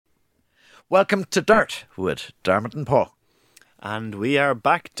Welcome to Dirt with Dermot and Paul. And we are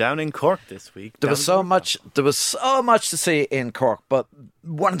back down in Cork this week. There was so much to see in Cork, but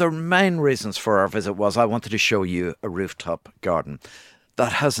one of the main reasons for our visit was I wanted to show you a rooftop garden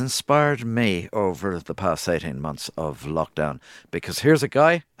that has inspired me over the past 18 months of lockdown. Because here's a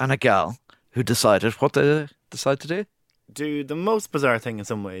guy and a gal who decided what they decide to do. Do the most bizarre thing in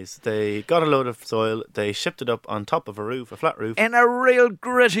some ways. They got a load of soil, they shipped it up on top of a roof, a flat roof. In a real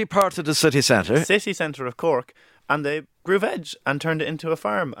gritty part of the city centre. City centre of Cork. And they grew veg and turned it into a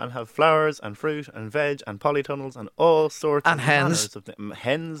farm and have flowers and fruit and veg and polytunnels and all sorts and of hens.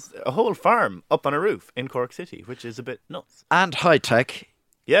 Hens, a whole farm up on a roof in Cork City, which is a bit nuts. And high-tech.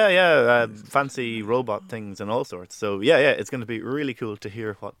 Yeah, fancy robot things and all sorts. So yeah, it's going to be really cool to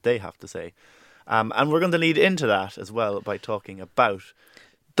hear what they have to say. And we're going to lead into that as well by talking about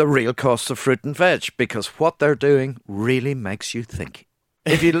the real cost of fruit and veg, because what they're doing really makes you think.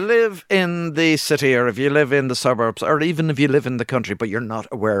 If you live in the city, or if you live in the suburbs, or even if you live in the country but you're not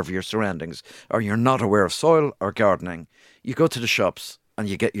aware of your surroundings, or you're not aware of soil or gardening, you go to the shops and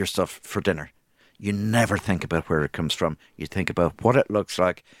you get your stuff for dinner. You never think about where it comes from. You think about what it looks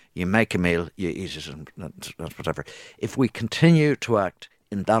like, you make a meal, you eat it, and whatever. If we continue to act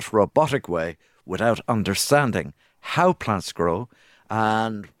in that robotic way without understanding how plants grow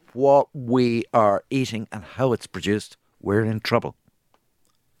and what we are eating and how it's produced, we're in trouble.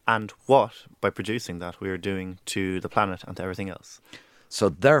 And what, by producing that, we are doing to the planet and to everything else. So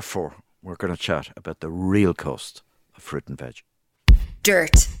therefore, we're going to chat about the real cost of fruit and veg.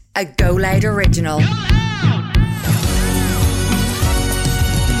 Dirt, a Go Loud original.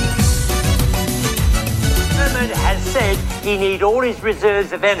 Herman has said he needs all his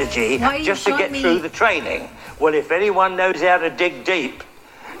reserves of energy just to get through the training. Well, if anyone knows how to dig deep,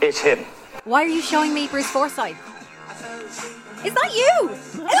 it's him. Why are you showing me Bruce Forsyth? Is that you?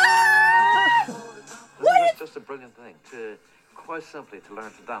 It's just a brilliant thing to quite simply to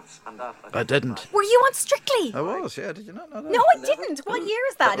learn to dance, and that I didn't. Were you on Strictly? I was, yeah. Did you not know that? No, I didn't. What year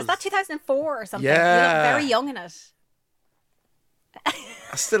is that? Is that 2004 or something? Yeah. You look very young in it.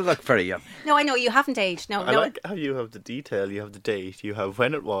 I still look very young. No, I know you haven't aged. No, I like how you have the detail, you have the date, you have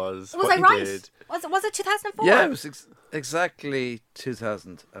when it was. Was what I you right? Did. Was it 2004? Yeah, it was exactly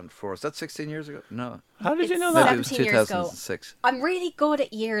 2004. Is that 16 years ago? No. How did you know Maybe that? it was 17 years ago. 2006. I'm really good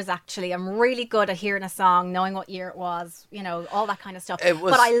at years, actually. I'm really good at hearing a song, knowing what year it was, you know, all that kind of stuff.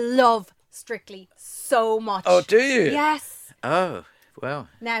 But I love Strictly so much. Oh, do you? Yes. Oh, well.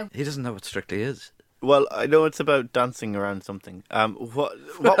 Now, He doesn't know what Strictly is. Well, I know it's about dancing around something. What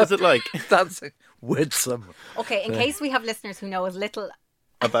was it like? Dancing with someone. okay, in case we have listeners who know as little.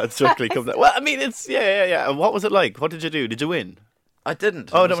 About Strictly Come Down. Well, I mean, it's yeah. What was it like? What did you do? Did you win? I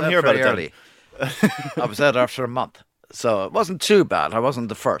didn't. Oh, I don't was want to out hear about very it early. I was out after a month. So it wasn't too bad. I wasn't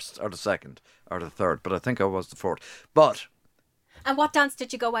the first or the second or the third, but I think I was the fourth. But And what dance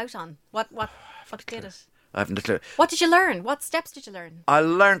did you go out on? What did it? I haven't a clue. What did you learn? What steps did you learn? I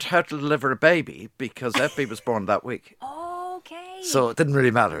learned how to deliver a baby because Effie was born that week. Okay. So it didn't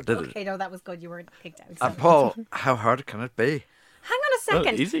really matter, did it? Okay, no, that was good. You weren't kicked out. And Paul, how hard can it be? Hang on a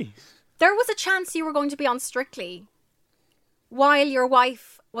second. Well, easy. There was a chance you were going to be on Strictly while your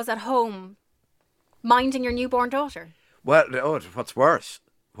wife was at home minding your newborn daughter. Well, what's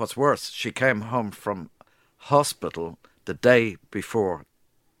worse, she came home from hospital the day before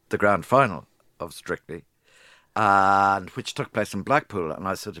the grand final of Strictly, and which took place in Blackpool. And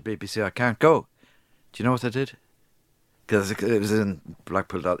I said to BBC, I can't go. Do you know what I did? Because it was in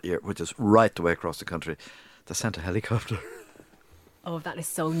Blackpool that year, which is right the way across the country. They sent a helicopter. Oh, that is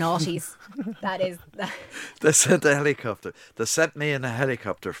so naughty. That is. They sent a helicopter. They sent me in a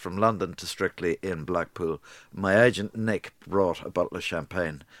helicopter from London to Strictly in Blackpool. My agent Nick brought a bottle of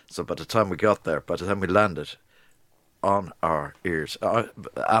champagne. So by the time we got there, by the time we landed, on our ears, and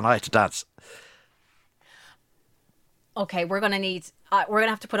I had to dance. Okay, we're gonna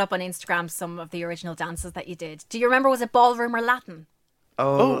have to put up on Instagram some of the original dances that you did. Do you remember? Was it ballroom or Latin?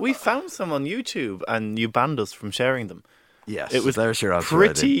 Oh, we found some on YouTube, and you banned us from sharing them. Yes, it was there's your answer.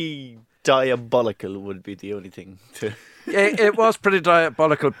 Pretty diabolical, would be the only thing to. It was pretty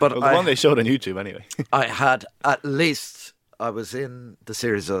diabolical, but well, the one they showed on YouTube anyway. I had at least. I was in the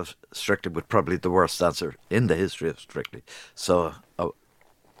series of Strictly with probably the worst dancer in the history of Strictly, so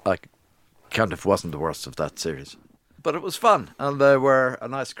I kind of wasn't the worst of that series. But it was fun, and they were a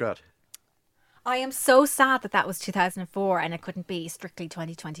nice crowd. I am so sad that was 2004 and it couldn't be Strictly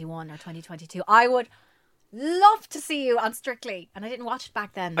 2021 or 2022. I would love to see you on Strictly, and I didn't watch it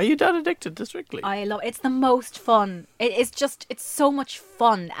back then. Are you that addicted to Strictly? I love it's the most fun. It's so much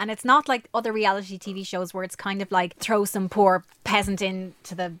fun, and it's not like other reality TV shows where it's kind of like throw some poor peasant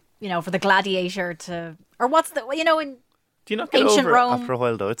into the for the gladiator to, or what's the, in Do you not get ancient over Rome. it after a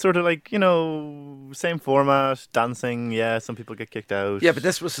while, though? It's sort of like, same format, dancing, some people get kicked out. Yeah, but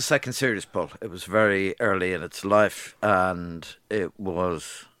this was the second series, Paul. It was very early in its life, and it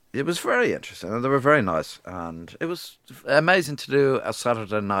was very interesting, and they were very nice, and it was amazing to do a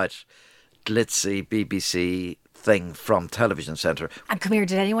Saturday night glitzy BBC thing from Television Centre. And come here,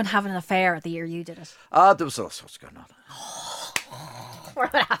 did anyone have an affair the year you did it? There was all sorts going on. We're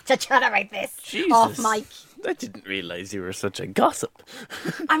going to have to chat about this Jesus. off mic. I didn't realise you were such a gossip.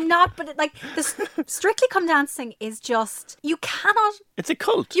 I'm not, but the Strictly Come Dancing is just, It's a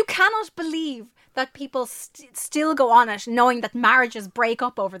cult. you cannot believe that people still go on it knowing that marriages break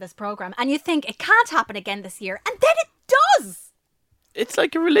up over this programme. And you think it can't happen again this year. And then it does. It's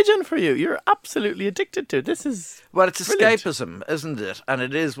like a religion for you. You're absolutely addicted to it. This is Well, it's brilliant. escapism, isn't it? And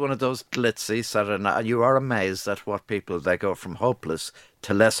it is one of those glitzy Saturday night, and you are amazed at what people, they go from hopeless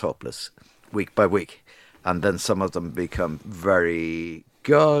to less hopeless week by week. And then some of them become very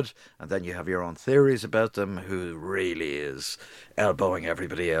good, and then you have your own theories about them, who really is elbowing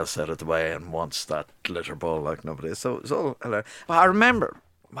everybody else out of the way and wants that glitter ball like nobody else. So it's all hilarious. I remember,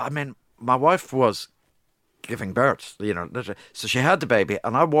 my wife was giving birth, literally. So she had the baby,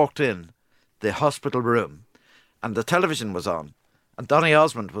 and I walked in the hospital room, and the television was on, and Donny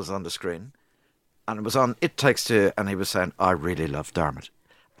Osmond was on the screen, and it was on It Takes Two, and he was saying, "I really love Dermot."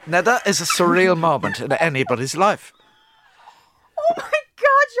 Now that is a surreal moment in anybody's life. Oh my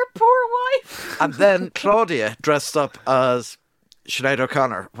God, your poor wife. And then Claudia dressed up as Sinead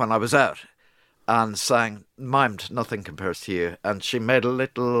O'Connor when I was out and sang, mimed Nothing Compares to You, and she made a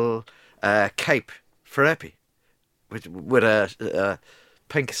little cape for Eppie with a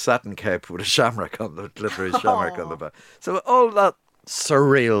pink satin cape with a shamrock on the glittery shamrock on the back. So all that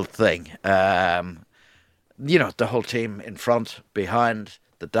surreal thing, the whole team in front, behind,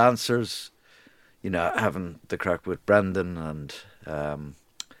 the dancers, having the crack with Brendan and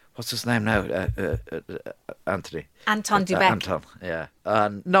what's his name now? Anthony. Anton Dubek. Anton, yeah.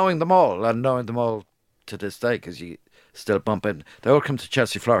 And knowing them all to this day, because you still bump in. They all come to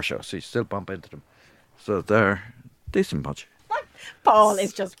Chelsea Flower Show, so you still bump into them. So they're a decent bunch. Paul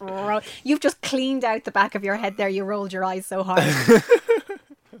is just... You've just cleaned out the back of your head there. You rolled your eyes so hard.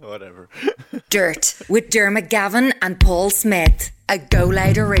 Whatever. Dirt with Dermot Gavin and Paul Smith, a Go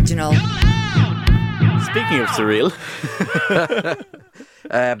Loud original. Speaking of surreal,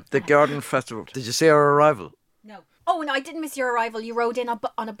 The Garden Festival. Did you see our arrival? No. Oh, no, I didn't miss your arrival. You rode in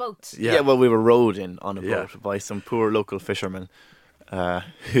on a boat. yeah, well, we were rowed in on a Yeah. boat by some poor local fishermen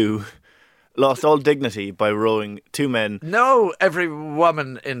who lost all dignity by rowing two men. No, every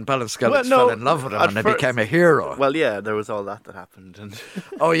woman in Ballinskellig Well, no, fell in love with him at and he first- became a hero. Well, yeah, there was all that happened, and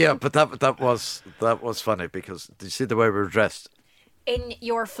Oh yeah, but that was funny, because did you see the way we were dressed? In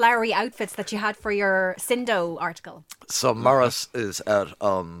your flowery outfits that you had for your Sindo article. So Morris is out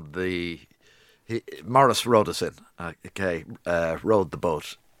on Morris rowed us in. Rowed the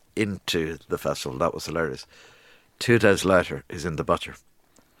boat into the festival. That was hilarious. 2 days later, he's in the butcher,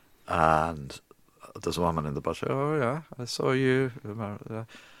 and there's a woman in the butcher. Oh yeah, I saw you.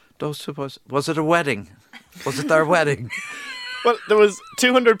 Those two boys. Was it a wedding? Was it their wedding? well, there was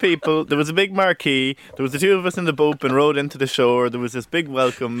 200 people. There was a big marquee. There was the two of us in the boat and rowed into the shore. There was this big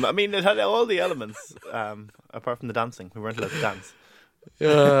welcome. I mean, it had all the elements, apart from the dancing. We weren't allowed to dance.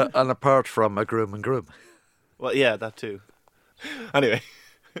 Yeah, and apart from a groom and groom. Well, yeah, that too. Anyway,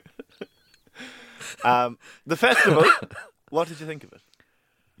 the festival. What did you think of it?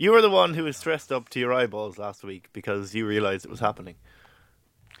 You were the one who was stressed up to your eyeballs last week because you realised it was happening.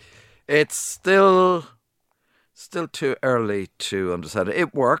 It's still too early to understand it.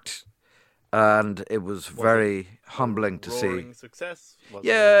 It worked, and it was very humbling to see. Roaring success. Was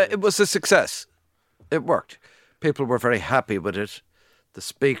Yeah, it was a success. It worked. People were very happy with it. The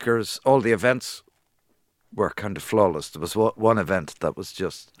speakers, all the events were kind of flawless. There was one event that was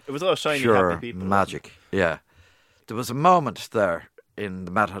just It was all shiny, pure happy people. magic. Yeah. There was a moment there in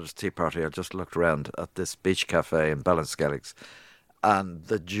the Mad Hatter's Tea Party. I just looked around at this beach cafe in Ballinskellig, and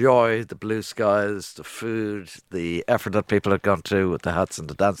the joy, the blue skies, the food, the effort that people had gone to with the hats and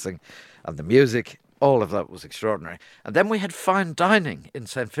the dancing and the music, all of that was extraordinary. And then we had fine dining in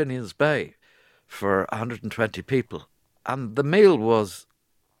St. Finian's Bay for 120 people. And the meal was...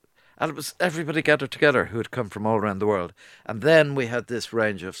 And it was everybody gathered together who had come from all around the world. And then we had this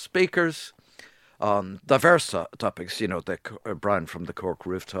range of speakers on diverse topics. Brian from the Cork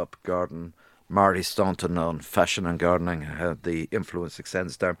Rooftop Garden, Marty Staunton on fashion and gardening, how the influence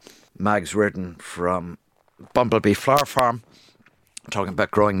extends there. Mags Reardon from Bumblebee Flower Farm, talking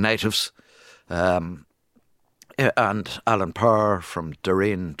about growing natives. Yeah, and Alan Parr from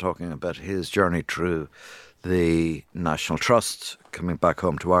Doreen talking about his journey through the National Trust, coming back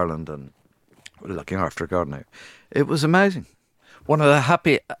home to Ireland and looking after Garden. It was amazing. One of the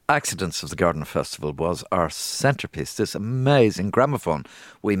happy accidents of the Garden Festival was our centrepiece, this amazing gramophone.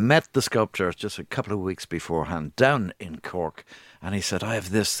 We met the sculptor just a couple of weeks beforehand down in Cork, and he said, I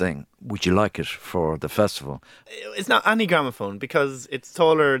have this thing, would you like it for the festival? It's not any gramophone because it's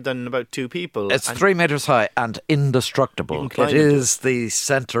taller than about 2 people. It's 3 metres high and indestructible. It is the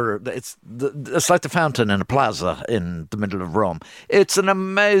centre, it's like the fountain in a plaza in the middle of Rome. It's an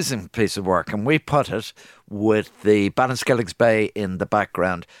amazing piece of work, and we put it with the Ballinskelligs Bay in the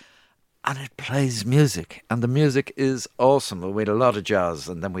background, and it plays music, and the music is awesome. We had a lot of jazz,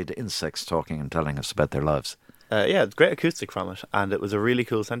 and then we had insects talking and telling us about their lives. Yeah, it's great acoustic from it, and it was a really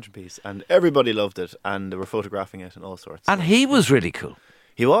cool centrepiece, and everybody loved it, and they were photographing it and all sorts. And he was really cool.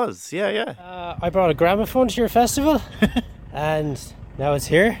 He was, yeah. I brought a gramophone to your festival, and now it's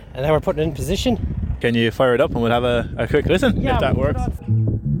here, and now we're putting it in position. Can you fire it up and we'll have a quick listen, Yeah, if that we'll works?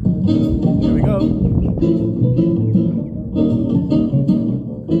 Here we go.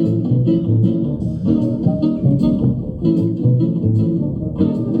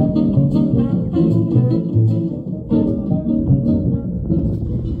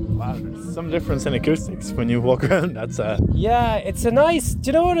 Wow, there's some difference in acoustics when you walk around. That's Yeah, it's a nice. Do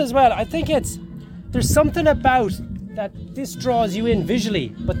you know what as well? I think there's something about that this draws you in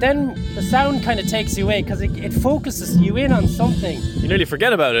visually, but then the sound kind of takes you away because it focuses you in on something. you nearly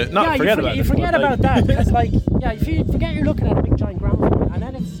forget about it. Not Yeah, forget about it. you forget but, about that because, if you forget you're looking at a big giant gramophone, and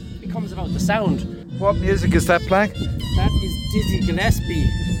then it becomes about the sound. What music is that playing? That is Dizzy Gillespie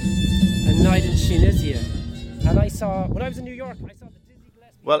and Night in Tunisia. And when I was in New York, I saw the Dizzy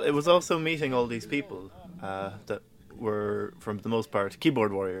Gillespie. Well, it was also meeting all these people that were, for the most part,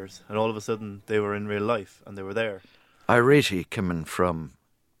 keyboard warriors, and all of a sudden they were in real life and they were there. Iriti coming from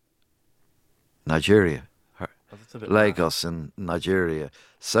Nigeria, That's a bit Lagos in Nigeria.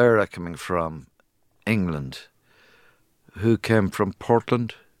 Sarah coming from England, who came from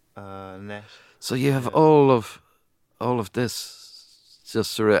Portland. Net. So you have all of this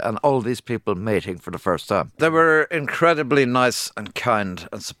just surreal, and all these people mating for the first time. They were incredibly nice and kind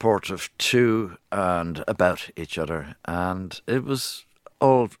and supportive to and about each other, and it was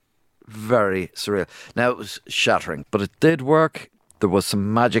all very surreal. Now, it was shattering, but it did work. There was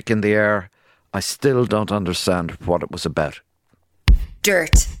some magic in the air. I still don't understand what it was about.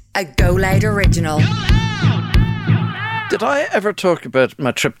 Dirt, a Go Loud original. Did I ever talk about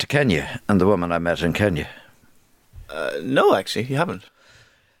my trip to Kenya and the woman I met in Kenya? No, actually, you haven't.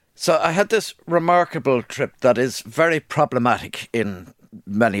 So I had this remarkable trip that is very problematic in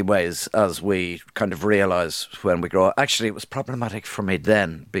many ways, as we kind of realise when we grow up. Actually, it was problematic for me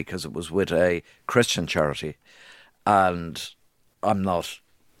then because it was with a Christian charity, and I'm not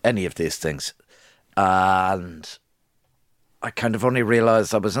any of these things. And I kind of only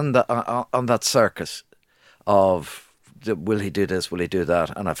realised I was on that circus of, will he do this, will he do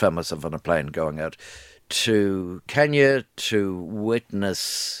that? And I found myself on a plane going out to Kenya to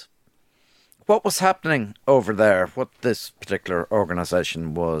witness what was happening over there, what this particular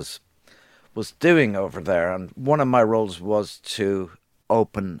organisation was doing over there. And one of my roles was to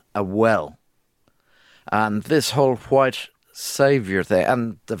open a well. And this whole white saviour thing,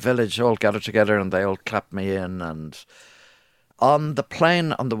 and the village all gathered together and they all clapped me in. And on the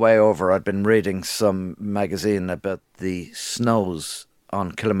plane on the way over, I'd been reading some magazine about the snows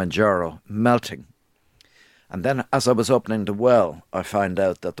on Kilimanjaro melting. And then as I was opening the well, I found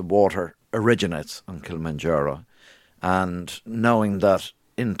out that the water originates on Kilimanjaro. And knowing that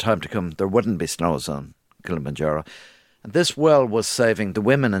in time to come there wouldn't be snows on Kilimanjaro. And this well was saving the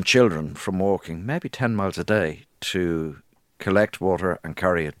women and children from walking maybe 10 miles a day to collect water and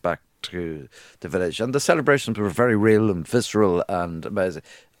carry it back to the village. And the celebrations were very real and visceral and amazing.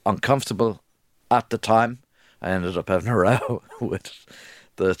 Uncomfortable at the time. I ended up having a row with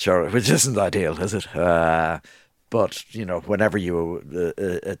the charity, which isn't ideal, is it? But, you know, whenever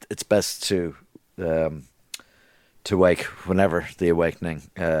it's best to wake whenever the awakening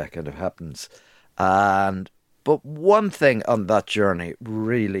kind of happens. But one thing on that journey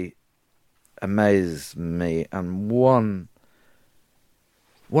really amazed me, and one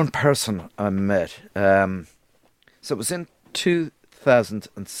person I met. So it was in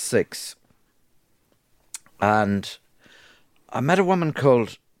 2006, and I met a woman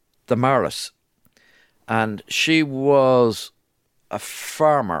called Damaris, and she was a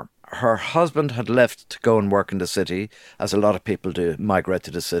farmer. Her husband had left to go and work in the city, as a lot of people do, migrate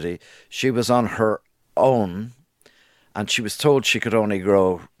to the city. She was on her own, and she was told she could only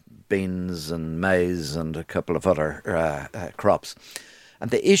grow beans and maize and a couple of other crops.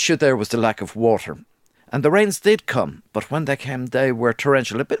 And the issue there was the lack of water. And the rains did come, but when they came, they were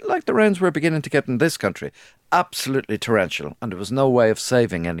torrential, a bit like the rains we're beginning to get in this country. Absolutely torrential, and there was no way of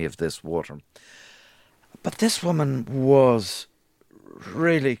saving any of this water. But this woman was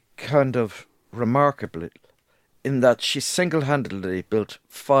really kind of remarkable in that she single-handedly built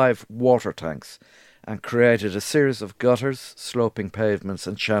 5 water tanks and created a series of gutters, sloping pavements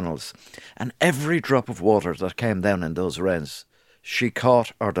and channels. And every drop of water that came down in those rains, she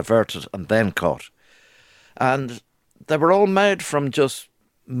caught or diverted and then caught. And they were all made from just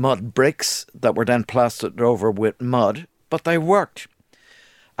mud bricks that were then plastered over with mud, but they worked.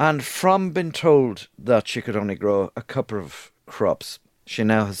 And from being told that she could only grow a couple of crops, she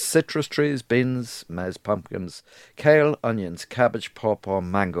now has citrus trees, beans, maize, pumpkins, kale, onions, cabbage, pawpaw,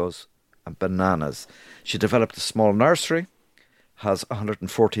 mangoes and bananas. She developed a small nursery, has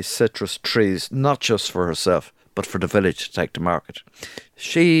 140 citrus trees, not just for herself, but for the village to take to market.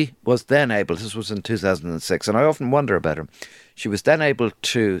 She was then able, this was in 2006, and I often wonder about her, she was then able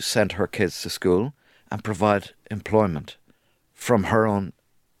to send her kids to school and provide employment from her own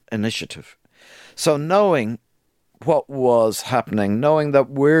initiative. So knowing what was happening, knowing that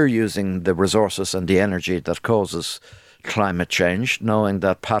we're using the resources and the energy that causes climate change, knowing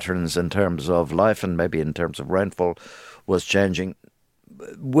that patterns in terms of life and maybe in terms of rainfall was changing,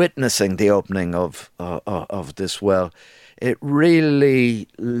 witnessing the opening of this well, it really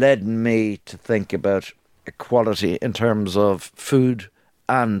led me to think about equality in terms of food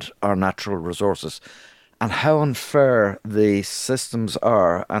and our natural resources, and how unfair the systems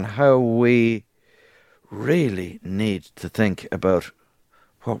are, and how we really need to think about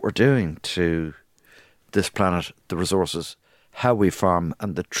what we're doing to this planet, the resources, how we farm,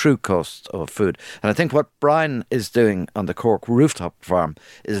 and the true cost of food. And I think what Brian is doing on the Cork rooftop farm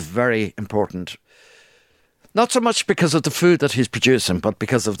is very important, not so much because of the food that he's producing, but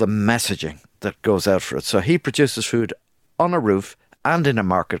because of the messaging that goes out for it. So he produces food on a roof and in a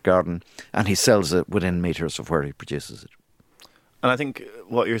market garden, and he sells it within metres of where he produces it. And I think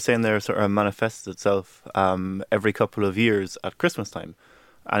what you're saying there sort of manifests itself every couple of years at Christmas time.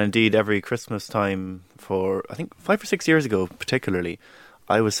 And indeed, every Christmas time for, I think, 5 or 6 years ago particularly,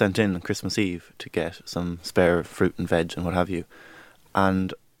 I was sent in on Christmas Eve to get some spare fruit and veg and what have you.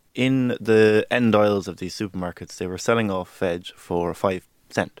 And in the end aisles of these supermarkets, they were selling off veg for 5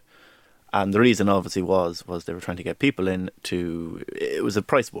 cents. And the reason obviously was they were trying to get people in to, it was a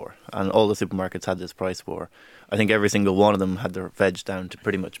price war. And all the supermarkets had this price war. I think every single one of them had their veg down to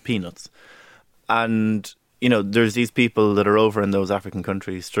pretty much peanuts. And, you know, there's these people that are over in those African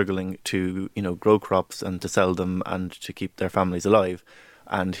countries struggling to, you know, grow crops and to sell them and to keep their families alive.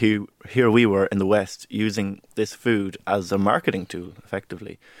 And here we were in the West using this food as a marketing tool,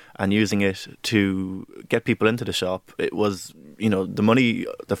 effectively, and using it to get people into the shop. It was, you know, the money,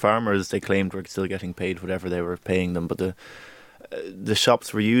 the farmers, they claimed were still getting paid whatever they were paying them, but the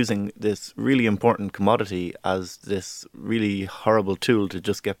shops were using this really important commodity as this really horrible tool to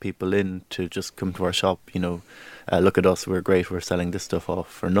just get people in to just come to our shop, you know, look at us, we're great, we're selling this stuff off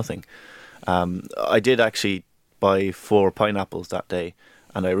for nothing. I did actually buy 4 pineapples that day,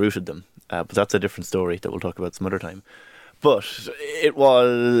 and I rooted them. But that's a different story that we'll talk about some other time. But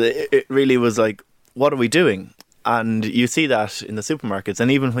it really was like, what are we doing? And you see that in the supermarkets.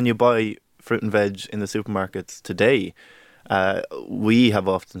 And even when you buy fruit and veg in the supermarkets today, we have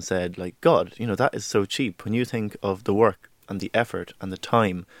often said, like, God, you know, that is so cheap. When you think of the work and the effort and the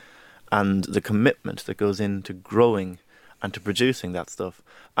time and the commitment that goes into growing and to producing that stuff.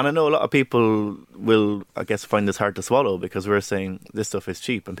 And I know a lot of people will, I guess, find this hard to swallow because we're saying this stuff is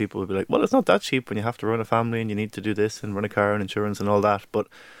cheap, and people will be like, well, it's not that cheap when you have to run a family and you need to do this and run a car and insurance and all that. But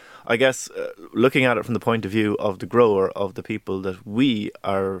I guess looking at it from the point of view of the grower, of the people that we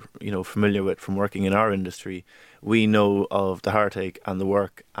are, you know, familiar with from working in our industry, we know of the heartache and the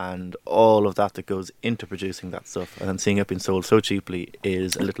work and all of that goes into producing that stuff. And then seeing it being sold so cheaply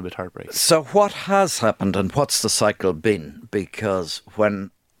is a little bit heartbreaking. So what has happened and what's the cycle been? Because when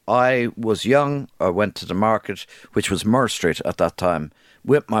I was young, I went to the market, which was Moore Street at that time,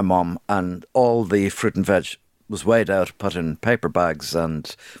 with my mum, and all the fruit and veg was weighed out, put in paper bags,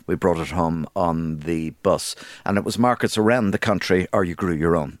 and we brought it home on the bus. And it was markets around the country, or you grew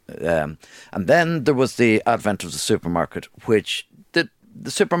your own. And then there was the advent of the supermarket, which the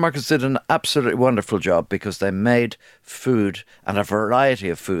supermarkets did an absolutely wonderful job because they made food and a variety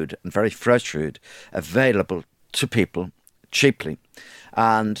of food and very fresh food available to people cheaply.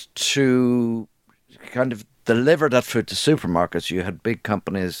 And to kind of deliver that food to supermarkets, you had big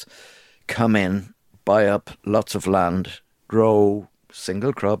companies come in, buy up lots of land, grow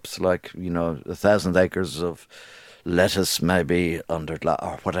single crops like, 1,000 acres of lettuce maybe under,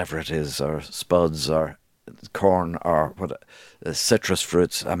 or whatever it is, or spuds or corn or citrus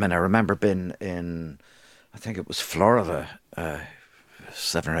fruits. I mean, I remember being in, I think it was Florida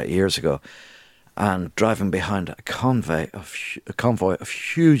 7 or 8 years ago, and driving behind a convoy of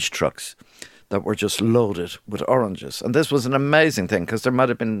huge trucks that were just loaded with oranges. And this was an amazing thing because there might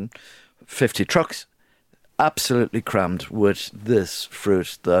have been 50 trucks absolutely crammed with this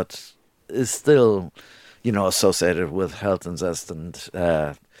fruit that is still, associated with health and zest, and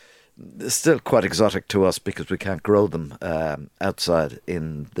it's still quite exotic to us because we can't grow them outside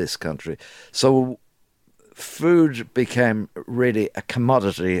in this country. So food became really a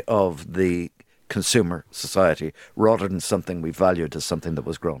commodity of the consumer society rather than something we valued as something that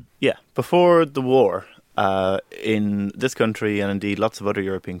was grown. Yeah, before the war, in this country and indeed lots of other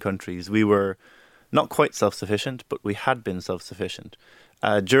European countries, we were not quite self-sufficient, but we had been self-sufficient.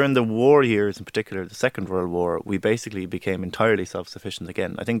 During the war years, in particular the Second World War, we basically became entirely self-sufficient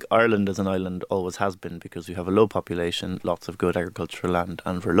again. I think Ireland as an island always has been because we have a low population, lots of good agricultural land,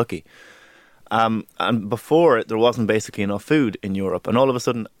 and we're lucky. And before, there wasn't basically enough food in Europe. And all of a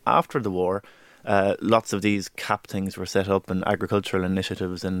sudden, after the war, lots of these CAP things were set up and agricultural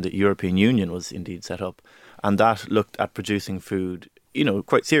initiatives, and the European Union was indeed set up. And that looked at producing food,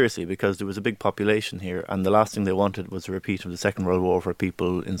 quite seriously, because there was a big population here. And the last thing they wanted was a repeat of the Second World War, where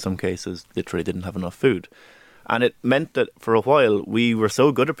people, in some cases, literally didn't have enough food. And it meant that for a while we were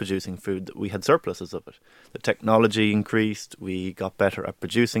so good at producing food that we had surpluses of it. The technology increased, we got better at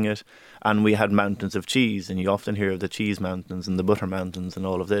producing it, and we had mountains of cheese. And you often hear of the cheese mountains and the butter mountains and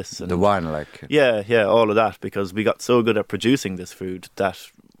all of this. And the wine, like. Yeah, all of that, because we got so good at producing this food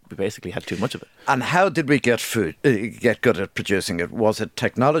that we basically had too much of it. And how did we get good at producing it? Was it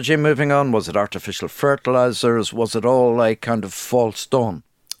technology moving on? Was it artificial fertilizers? Was it all like kind of false dawn?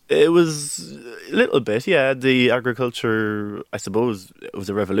 It was a little bit, yeah. The agriculture, I suppose, it was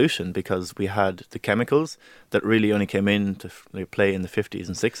a revolution because we had the chemicals that really only came in to play in the 50s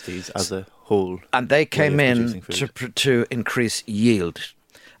and 60s as a whole. And they came in to increase yield.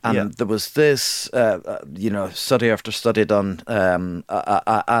 And there was this, study after study done,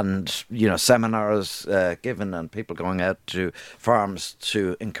 and seminars given, and people going out to farms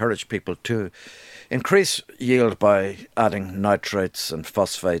to encourage people to increase yield by adding nitrates and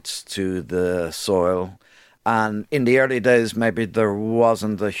phosphates to the soil. And in the early days, maybe there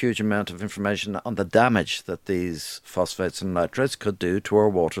wasn't a huge amount of information on the damage that these phosphates and nitrates could do to our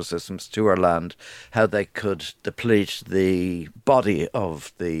water systems, to our land, how they could deplete the body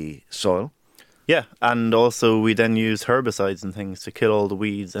of the soil. Yeah, and also we then use herbicides and things to kill all the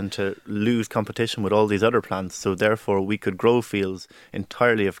weeds and to lose competition with all these other plants. So therefore we could grow fields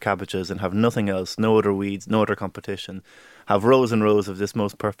entirely of cabbages and have nothing else, no other weeds, no other competition. Have rows and rows of this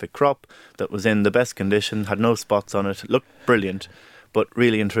most perfect crop that was in the best condition, had no spots on it, looked brilliant. But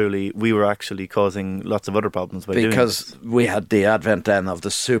really and truly, we were actually causing lots of other problems by doing this. Because we had the advent then of the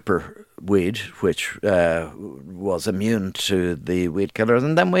super weed, which was immune to the weed killers.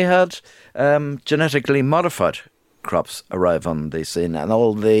 And then we had genetically modified crops arrive on the scene. And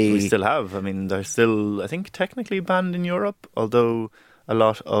all the... We still have. I mean, they're still, I think, technically banned in Europe, although a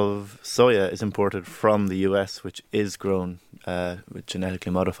lot of soya is imported from the US, which is grown with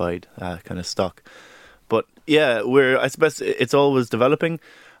genetically modified kind of stock. But yeah, I suppose it's always developing,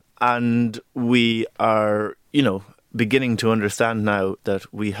 and we are, beginning to understand now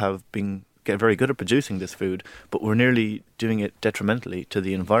that we have been get very good at producing this food, but we're nearly doing it detrimentally to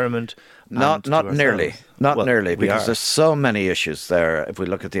the environment. Not nearly, because there's so many issues there. If we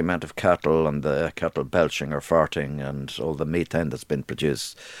look at the amount of cattle and the cattle belching or farting and all the methane that's been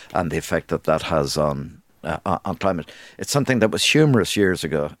produced and the effect that has on climate, it's something that was humorous years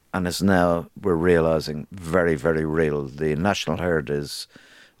ago and is now, we're realising, very, very real. The national herd is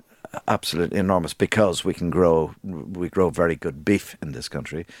absolutely enormous because we grow very good beef in this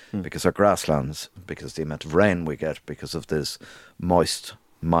country because our grasslands, because the amount of rain we get, because of this moist,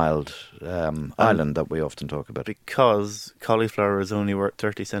 mild island that we often talk about. Because cauliflower is only worth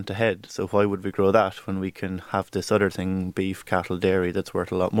 30 cents a head, so why would we grow that when we can have this other thing, beef, cattle, dairy, that's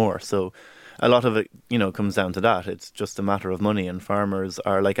worth a lot more? So a lot of it, comes down to that. It's just a matter of money, and farmers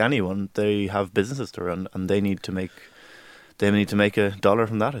are like anyone. They have businesses to run, and they need to make a dollar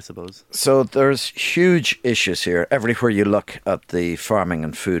from that, I suppose. So there's huge issues here. Everywhere you look at the farming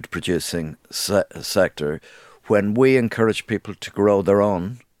and food producing sector, when we encourage people to grow their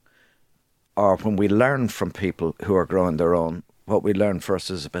own, or when we learn from people who are growing their own, what we learn first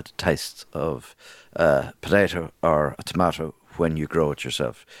is a bit of taste of a potato or a tomato, when you grow it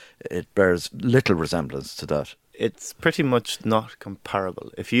yourself. It bears little resemblance to that. It's pretty much not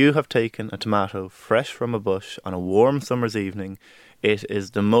comparable. If you have taken a tomato fresh from a bush on a warm summer's evening, it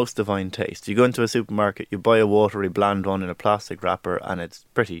is the most divine taste. You go into a supermarket, you buy a watery, bland one in a plastic wrapper, and it's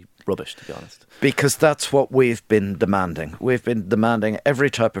pretty rubbish, to be honest. Because that's what we've been demanding. We've been demanding every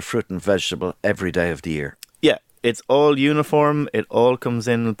type of fruit and vegetable every day of the year. Yeah, it's all uniform, it all comes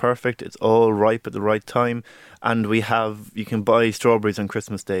in perfect, it's all ripe at the right time, and you can buy strawberries on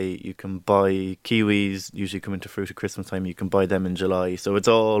Christmas Day, you can buy kiwis, usually come into fruit at Christmas time, you can buy them in July. So it's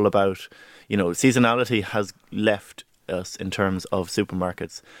all about, seasonality has left us in terms of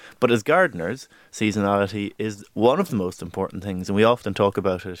supermarkets. But as gardeners, seasonality is one of the most important things, and we often talk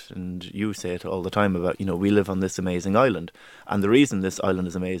about it, and you say it all the time about, we live on this amazing island, and the reason this island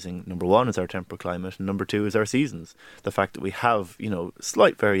is amazing, number one, is our temperate climate, and number two is our seasons. The fact that we have,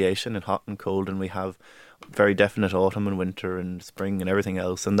 slight variation in hot and cold, and we have very definite autumn and winter and spring and everything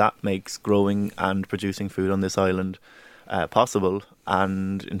else, and that makes growing and producing food on this island possible.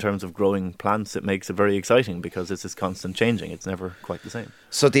 And in terms of growing plants, it makes it very exciting because it's this constant changing. It's never quite the same.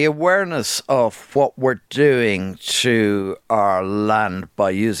 So the awareness of what we're doing to our land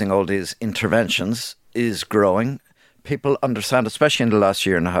by using all these interventions is growing. People understand, especially in the last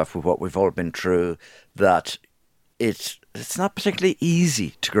year and a half with what we've all been through, that it's not particularly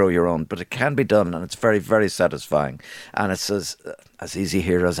easy to grow your own, but it can be done, and it's very, very satisfying. And it's as easy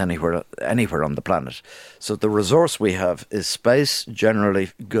here as anywhere on the planet. So the resource we have is space,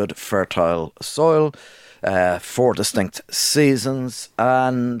 generally good fertile soil, 4 distinct seasons,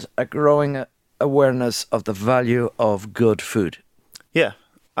 and a growing awareness of the value of good food. Yeah,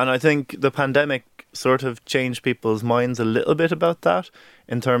 and I think the pandemic sort of changed people's minds a little bit about that,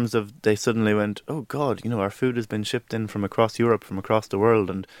 in terms of they suddenly went, oh God, our food has been shipped in from across Europe, from across the world,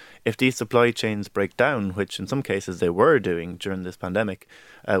 and if these supply chains break down, which in some cases they were doing during this pandemic,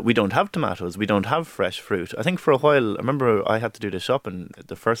 we don't have tomatoes, we don't have fresh fruit. I think for a while, I remember I had to do the shopping at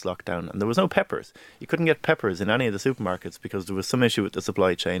the first lockdown, and there was no peppers. You couldn't get peppers in any of the supermarkets because there was some issue with the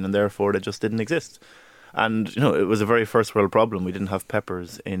supply chain, and therefore they just didn't exist. And, it was a very first world problem. We didn't have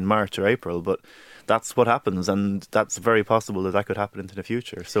peppers in March or April, but that's what happens, and that's very possible that could happen into the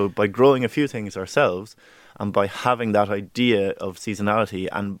future. So by growing a few things ourselves, and by having that idea of seasonality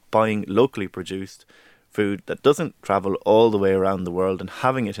and buying locally produced food that doesn't travel all the way around the world and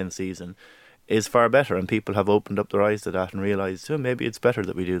having it in season is far better. And people have opened up their eyes to that and realised, maybe it's better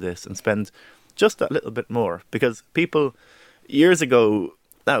that we do this and spend just that little bit more. Because people, years ago,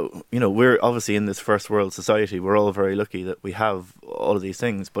 now, we're obviously in this first world society. We're all very lucky that we have all of these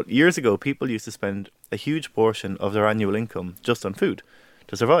things. But years ago, people used to spend a huge portion of their annual income just on food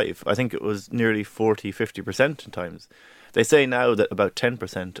to survive. I think it was nearly 40-50% in times. They say now that about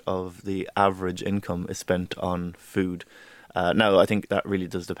 10% of the average income is spent on food. Now, I think that really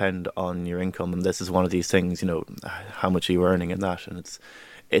does depend on your income. And this is one of these things, how much are you earning in that? And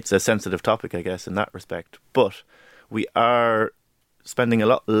it's a sensitive topic, I guess, in that respect. But we are spending a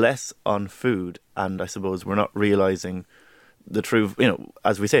lot less on food, and I suppose we're not realising the true,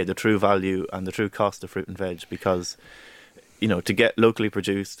 as we say, the true value and the true cost of fruit and veg, because, to get locally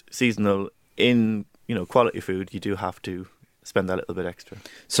produced, seasonal, in, quality food, you do have to spend that little bit extra.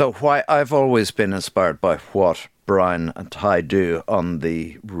 So why I've always been inspired by what Brian and Ty do on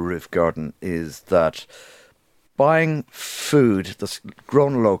the roof garden is that buying food that's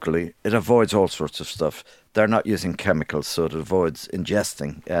grown locally, it avoids all sorts of stuff. They're not using chemicals, so it avoids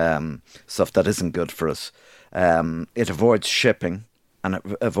ingesting stuff that isn't good for us. It avoids shipping, and it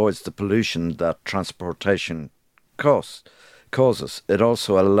avoids the pollution that transportation causes. It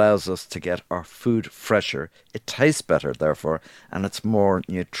also allows us to get our food fresher. It tastes better, therefore, and it's more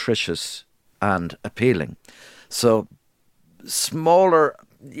nutritious and appealing. So smaller,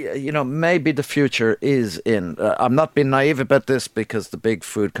 maybe the future is in. I'm not being naive about this, because the big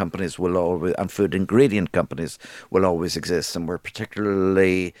food companies will always, and food ingredient companies will always exist, and we're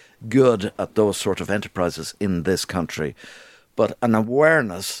particularly good at those sort of enterprises in this country. But an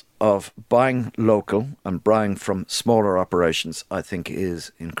awareness of buying local and buying from smaller operations, I think,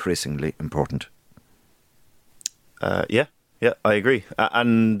 is increasingly important. Yeah, I agree.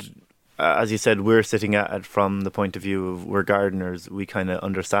 And as you said, we're sitting at it from the point of view of we're gardeners. We kind of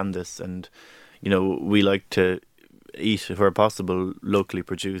understand this, and we like to eat, where possible, locally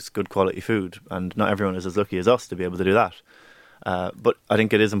produced, good quality food. And not everyone is as lucky as us to be able to do that. But I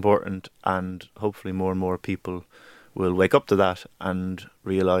think it is important, and hopefully more and more people will wake up to that and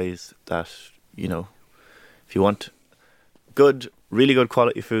realise that if you want really good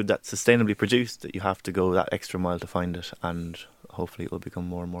quality food that's sustainably produced, that you have to go that extra mile to find it, and hopefully it will become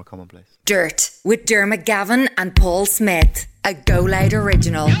more and more commonplace. Dirt with Dermot Gavin and Paul Smith, a Go Loud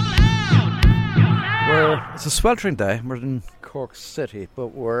original. It's a sweltering day. We're in Cork City, but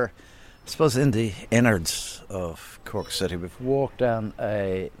we're, I suppose, in the innards of Cork City. We've walked down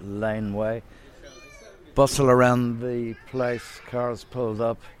a laneway, bustle around the place, cars pulled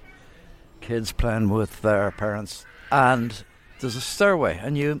up, kids playing with their parents, and there's a stairway, a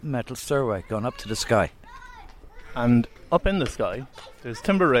new metal stairway going up to the sky. And up in the sky, there's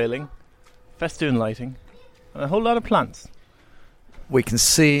timber railing, festoon lighting, and a whole lot of plants. We can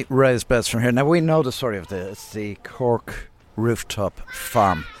see raised beds from here. Now, we know the story of this. It's the Cork Rooftop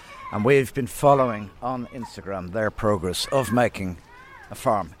Farm. And we've been following on Instagram their progress of making a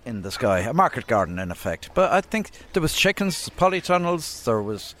farm in the sky. A market garden, in effect. But I think there was chickens, polytunnels, there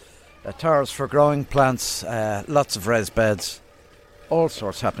was towers for growing plants, lots of raised beds, all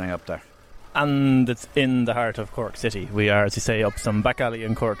sorts happening up there. And it's in the heart of Cork City. We are, as you say, up some back alley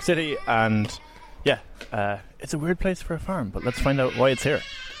in Cork City, and it's a weird place for a farm, but let's find out why it's here.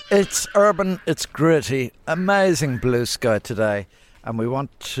 It's urban, it's gritty, amazing blue sky today, and we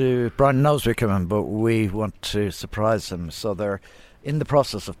want to, Brian knows we're coming, but we want to surprise him, so they're in the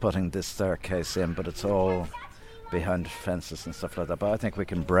process of putting this staircase in, but it's all behind fences and stuff like that, but I think we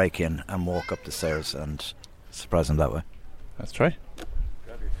can break in and walk up the stairs and surprise him that way. Let's try.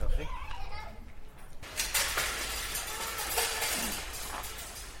 Grab your coffee.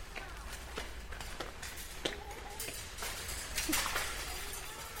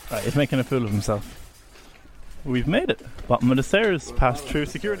 Right, he's making a fool of himself. We've made it. Bottom of the stairs, passed through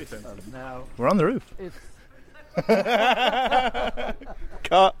security fence. Now we're on the roof.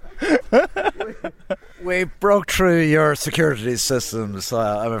 We broke through your security systems,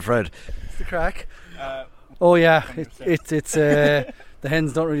 I'm afraid. It's the crack. Oh yeah, it's the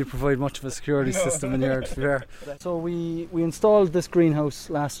hens don't really provide much of a security system in here, to be fair. So we installed this greenhouse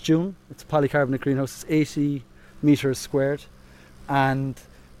last June. It's a polycarbonate greenhouse. It's 80 metres squared, and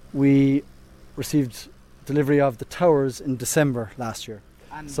we received delivery of the towers in December last year.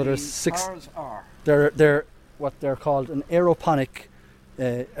 And so there's six. Towers are? They're what they're called an aeroponic.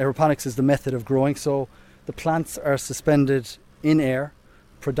 Aeroponics is the method of growing. So the plants are suspended in air,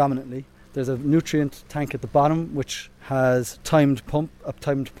 predominantly. There's a nutrient tank at the bottom which has a timed pump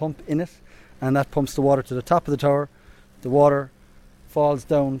in it, and that pumps the water to the top of the tower. The water falls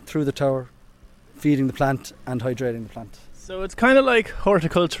down through the tower, feeding the plant and hydrating the plant. So it's kind of like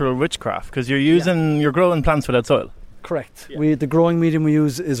horticultural witchcraft, because you're growing plants without soil. Correct. Yeah. The growing medium we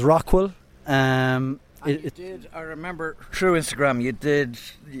use is rockwool. I remember through Instagram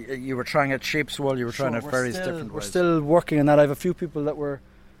you were trying out sheep's wool, you were trying out various different ways. We're still working on that. I have a few people that we're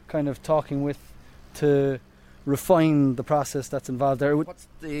kind of talking with to refine the process that's involved there. What's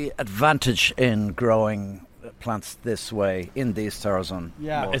the advantage in growing plants this way in these towers on?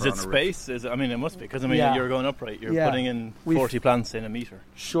 Yeah. Is it space? It must be, because you're going upright. You're putting in 40 plants in a metre.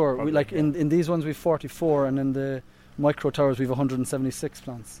 Sure. In these ones we've 44, and in the micro towers we've 176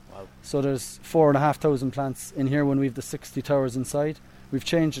 plants. Wow. So there's 4,500 plants in here when we've the 60 towers inside. We've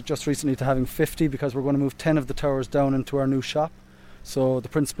changed it just recently to having 50 because we're going to move 10 of the towers down into our new shop. So the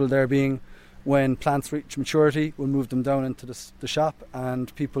principle there being, when plants reach maturity, we'll move them down into the shop,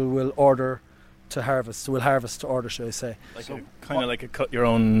 and people will order to harvest. So we'll harvest to order, should I say. Like a cut your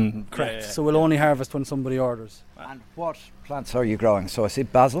own. Correct. So we'll only harvest when somebody orders. And what plants are you growing? So I see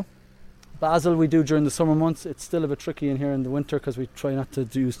basil. Basil we do during the summer months. It's still a bit tricky in here in the winter because we try not to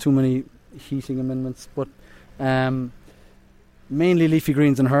use too many heating amendments. But mainly leafy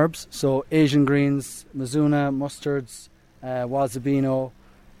greens and herbs. So Asian greens, mizuna, mustards, wazabino.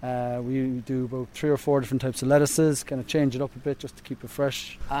 We do about 3 or 4 different types of lettuces, kind of change it up a bit just to keep it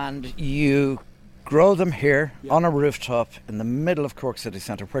fresh. And you grow them here on a rooftop in the middle of Cork City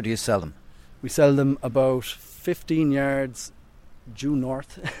Centre. Where do you sell them? We sell them about 15 yards due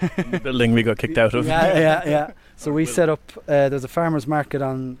north. The building we got kicked out of. Yeah. So we set up, there's a farmer's market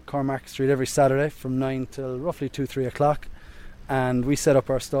on Cormac Street every Saturday from 9 till roughly 2-3 o'clock. And we set up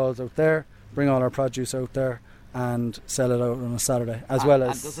our stalls out there, bring all our produce out there, and sell it out on a Saturday, as well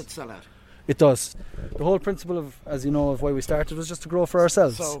as... And does it sell out? It does. The whole principle of, as you know, of why we started was just to grow for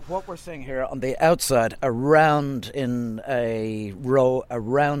ourselves. So what we're seeing here on the outside, around in a row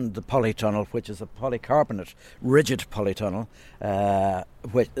around the polytunnel, which is a polycarbonate, rigid polytunnel,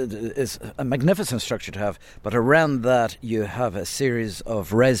 which is a magnificent structure to have, but around that you have a series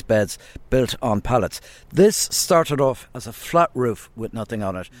of raised beds built on pallets. This started off as a flat roof with nothing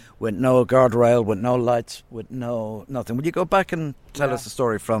on it, with no guardrail, with no lights, with nothing. Would you go back and tell us the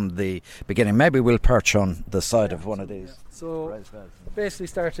story from the beginning? Maybe we'll perch on the side of one of these raised beds. It basically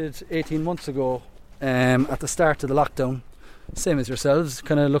started 18 months ago at the start of the lockdown. Same as yourselves,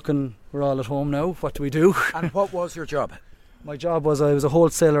 kind of looking, we're all at home now, what do we do? And what was your job? My job was I was a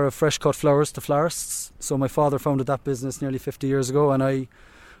wholesaler of fresh cut flowers to florists. So my father founded that business nearly 50 years ago, and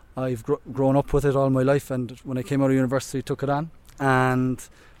I've grown up with it all my life, and when I came out of university took it on. And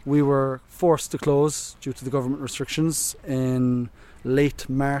we were forced to close due to the government restrictions in late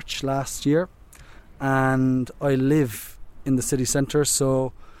March last year. And I live in the city centre,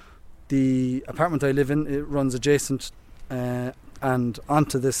 so the apartment I live in, it runs adjacent and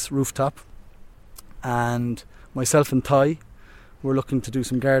onto this rooftop, and myself and Ty were looking to do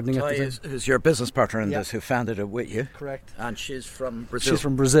some gardening. Ty is your business partner in this, who founded it with you. Correct. And she's from Brazil. She's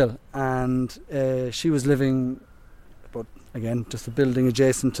from Brazil, and she was living, but again, just a building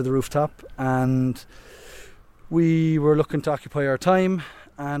adjacent to the rooftop, and we were looking to occupy our time,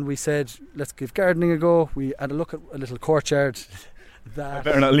 and we said, let's give gardening a go. We had a look at a little courtyard. I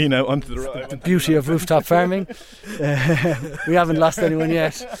better not lean out onto the road. The beauty of rooftop farming. We haven't lost anyone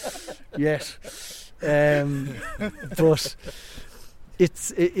yet. But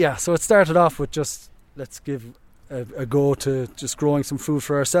so it started off with just let's give a go to just growing some food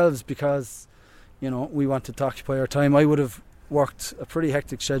for ourselves, because we wanted to occupy our time. I would have worked a pretty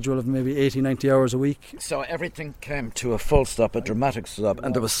hectic schedule of maybe 80-90 hours a week. So everything came to a full stop, a dramatic stop,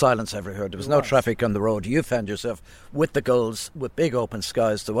 and there was silence everywhere. There was no traffic on the road. You found yourself with the gulls, with big open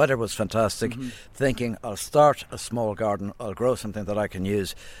skies. The weather was fantastic, thinking, I'll start a small garden, I'll grow something that I can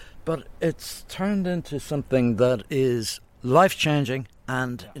use. But it's turned into something that is life-changing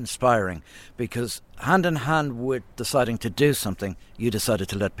and inspiring, because hand in hand with deciding to do something, you decided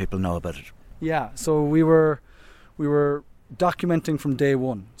to let people know about it. Yeah, so we were documenting from day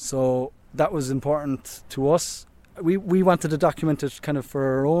one, so that was important to us. We wanted to document it kind of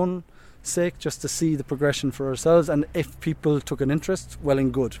for our own sake, just to see the progression for ourselves, and if people took an interest, well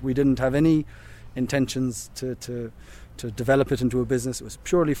and good. We didn't have any intentions to develop it into a business. It was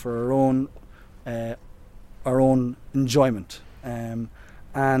purely for our own enjoyment,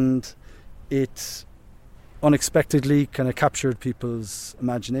 and it unexpectedly kind of captured people's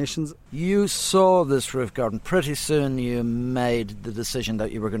imaginations. You saw this roof garden. Pretty soon you made the decision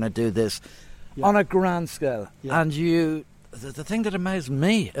that you were going to do this on a grand scale. And the thing that amazed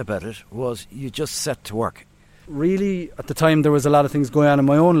me about it was you just set to work. Really, at the time there was a lot of things going on in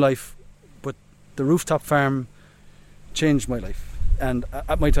my own life, but the rooftop farm changed my life. And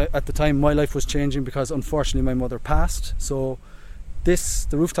at the time my life was changing, because unfortunately my mother passed. So the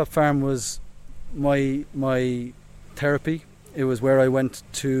rooftop farm was my therapy. It was where I went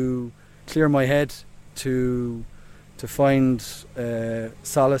to clear my head, to find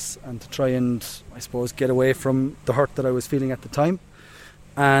solace, and to try and, I suppose, get away from the hurt that I was feeling at the time.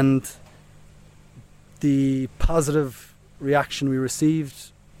 And the positive reaction we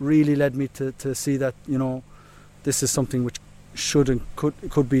received really led me to see that this is something which should and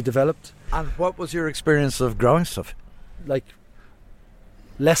could be developed. And what was your experience of growing stuff? Like,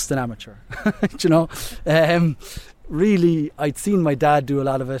 less than amateur. Really, I'd seen my dad do a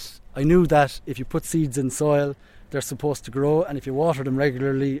lot of it. I knew that if you put seeds in soil, they're supposed to grow, and if you water them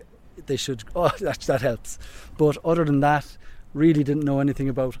regularly, they should. That helps. But other than that, really didn't know anything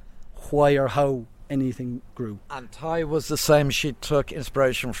about why or how anything grew. And Ty was the same. She took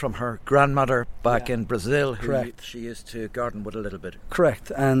inspiration from her grandmother back in Brazil, who she used to garden with a little bit. Correct.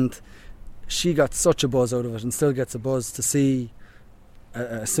 And she got such a buzz out of it, and still gets a buzz to see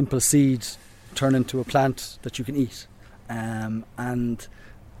a simple seed turn into a plant that you can eat, and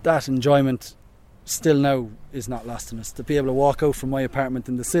that enjoyment still now is not lost in us. To be able to walk out from my apartment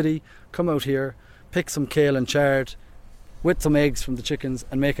in the city, come out here, pick some kale and chard with some eggs from the chickens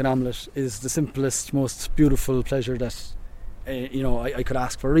and make an omelette is the simplest, most beautiful pleasure that I could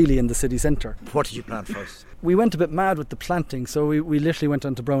ask for, really, in the city centre. What did you plant first? We went a bit mad with the planting, so we literally went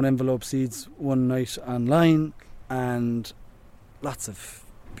onto brown envelope seeds one night online, and lots of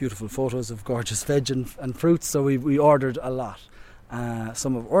beautiful photos of gorgeous veg and fruits. So we ordered a lot.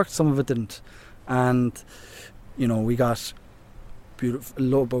 Some of it worked, some of it didn't. And, we got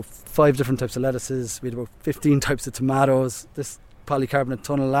about 5 different types of lettuces. We had about 15 types of tomatoes. This polycarbonate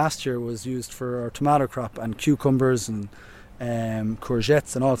tunnel last year was used for our tomato crop, and cucumbers and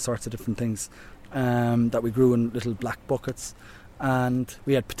courgettes and all sorts of different things that we grew in little black buckets. And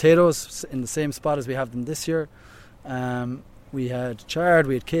we had potatoes in the same spot as we have them this year. we had chard,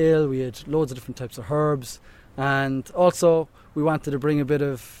 we had kale, we had loads of different types of herbs, and also we wanted to bring a bit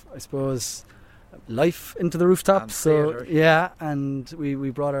of, I suppose, life into the rooftop. And So theatre. yeah, and we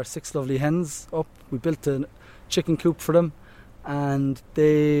brought our 6 lovely hens up. We built a chicken coop for them, and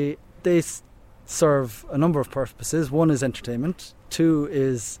they serve a number of purposes. One is entertainment. 2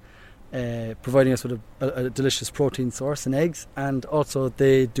 is providing us with a delicious protein source in eggs, and also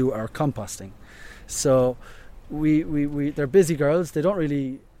they do our composting. So they're busy girls.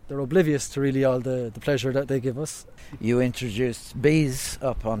 They're oblivious to really all the pleasure that they give us. You introduced bees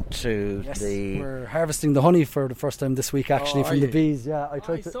up onto Yes, the... we're harvesting the honey for the first time this week, actually, Oh, from are the you? bees. Yeah,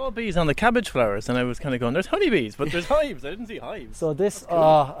 I saw bees on the cabbage flowers, and I was kind of going, "There's honeybees, but there's hives. I didn't see hives." So this,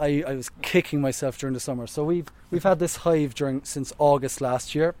 I was kicking myself during the summer. So we've had this hive since August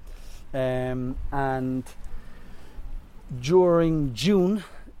last year, and during June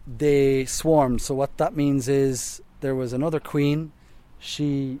they swarmed. So what that means is there was another queen.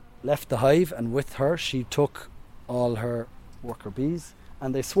 She left the hive, and with her she took all her worker bees,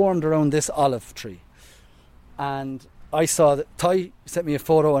 and they swarmed around this olive tree. And I saw that Ty sent me a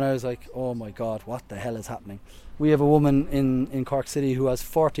photo, and I was like, oh my God, what the hell is happening? We have a woman in Cork City who has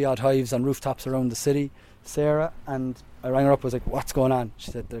 40 odd hives on rooftops around the city, Sarah, and I rang her up. I was like, what's going on?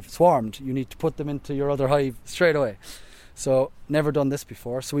 She said, they've swarmed. You need to put them into your other hive straight away. So never done this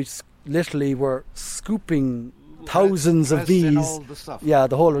before. So we literally were scooping thousands of bees. All the stuff. Yeah,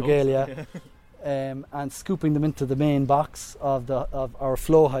 the whole regalia. And scooping them into the main box of our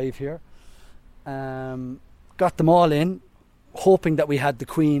flow hive here. Got them all in, hoping that we had the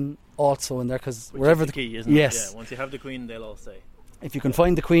queen also in there, because wherever is the key, isn't yes, it? Yeah, once you have the queen, they'll all stay. if you can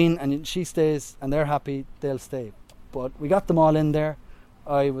find the queen and she stays and they're happy, they'll stay. But we got them all in there.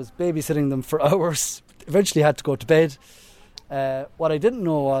 I was babysitting them for hours. Eventually had to go to bed. What I didn't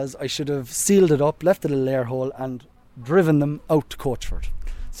know was I should have sealed it up, left a little air hole, and driven them out to Coachford.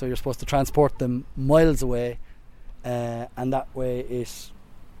 So you're supposed to transport them miles away, and that way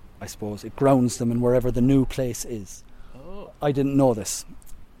I suppose it grounds them in wherever the new place is. Oh. I didn't know this.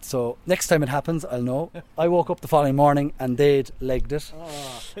 So next time it happens, I'll know. I woke up the following morning and they'd legged it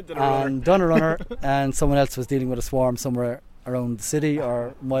and done a runner, and someone else was dealing with a swarm somewhere around the city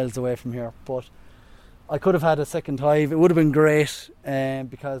or miles away from here. But I could have had a second hive. It would have been great,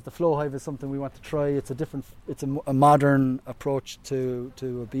 because the flow hive is something we want to try. It's a modern approach to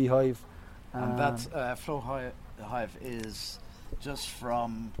a beehive. And that flow hive is just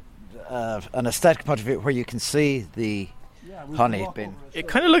from an aesthetic point of view, where you can see the honey bin. It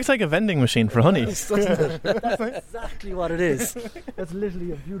kind of looks like a vending machine for honey. Doesn't it? That's exactly what it is. That's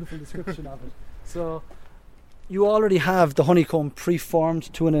literally a beautiful description of it. So you already have the honeycomb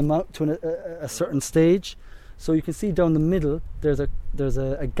pre-formed to a certain stage. So you can see down the middle there's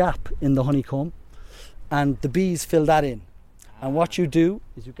a gap in the honeycomb, and the bees fill that in. And what you do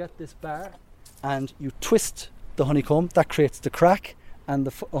is you get this bar and you twist the honeycomb. That creates the crack, and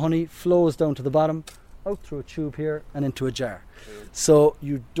the honey flows down to the bottom, out through a tube here and into a jar. So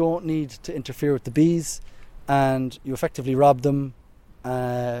you don't need to interfere with the bees, and you effectively rob them,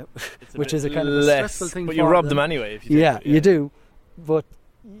 which is a kind of a stressful thing. But for you rob them anyway. If you yeah, you do, but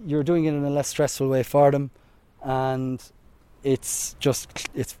you're doing it in a less stressful way for them, and it's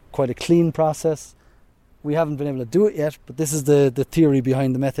quite a clean process. We haven't been able to do it yet, but this is the theory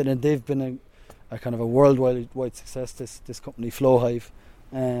behind the method, and they've been a kind of a worldwide success. This company, Flowhive,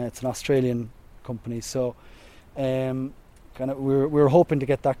 it's an Australian company, so we're hoping to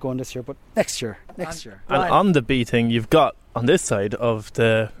get that going this year, but next year. And on the bee thing, you've got on this side of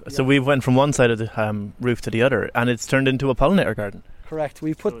so we went from one side of the roof to the other, and it's turned into a pollinator garden. Correct.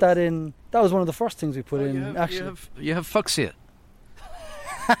 We put that in. That was one of the first things we put in. Actually, you have fuchsia.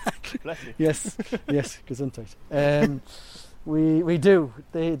 Bless you. yes, Gesundheit. We do.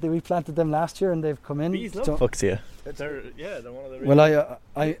 We planted them last year, and they've come in. Bees love fuchsia. They're one of the. Well,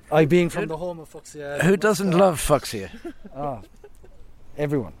 I being from the home of fuchsia. Who doesn't love fuchsia?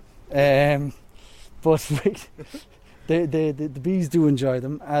 Everyone. But the bees do enjoy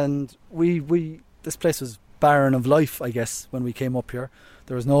them, and this place was barren of life, I guess, when we came up here.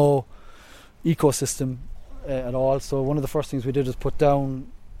 There was no ecosystem at all. So one of the first things we did was put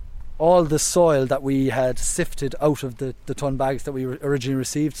down all the soil that we had sifted out of the ton bags that we originally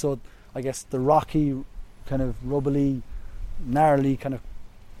received. So I guess the rocky, kind of rubbly, gnarly, kind of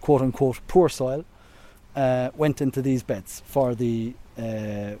quote unquote poor soil went into these beds for the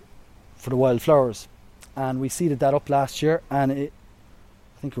wildflowers, and we seeded that up last year, and I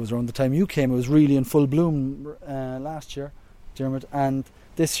think it was around the time you came, it was really in full bloom last year, Dermot, and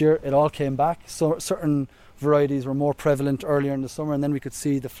this year it all came back. So certain varieties were more prevalent earlier in the summer, and then we could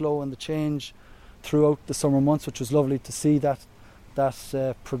see the flow and the change throughout the summer months, which was lovely to see that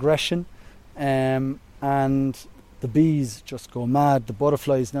progression. And the bees just go mad. The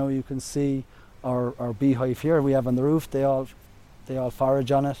butterflies, now you can see our beehive here we have on the roof. They all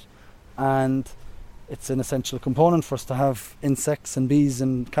forage on it, and it's an essential component for us to have insects and bees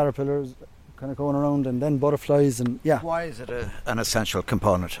and caterpillars kind of going around, and then butterflies. And why is it an essential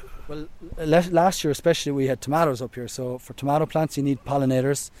component? Well, last year especially we had tomatoes up here, so for tomato plants you need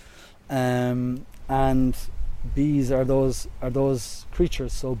pollinators, and bees are those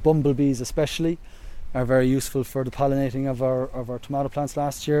creatures. So bumblebees especially are very useful for the pollinating of our tomato plants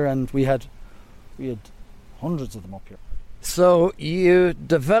last year, and we had hundreds of them up here. So you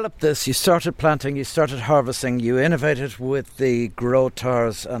developed this, you started planting, you started harvesting, you innovated with the grow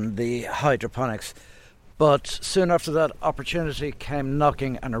towers and the hydroponics, but soon after that opportunity came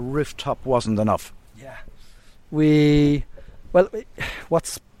knocking and a rooftop wasn't enough. Yeah. What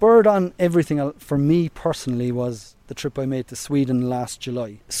spurred on everything for me personally was the trip I made to Sweden last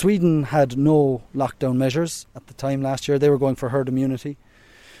July. Sweden had no lockdown measures at the time last year. They were going for herd immunity.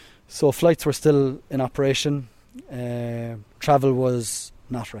 So flights were still in operation. Travel was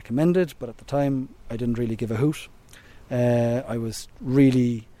not recommended, but at the time I didn't really give a hoot. I was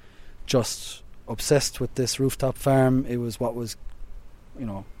really just obsessed with this rooftop farm. It was what was,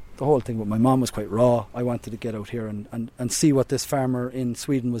 the whole thing with my mom was quite raw. I wanted to get out here and see what this farmer in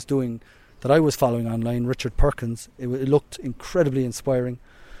Sweden was doing that I was following online, Richard Perkins. It looked incredibly inspiring.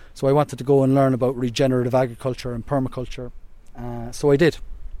 So I wanted to go and learn about regenerative agriculture and permaculture. So I did.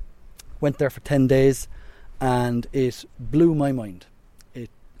 Went there for 10 days and it blew my mind. It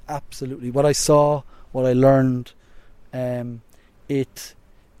absolutely, what I saw, what I learned, it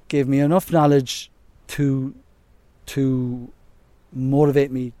gave me enough knowledge to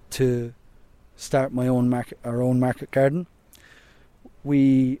motivate me to start our own market garden.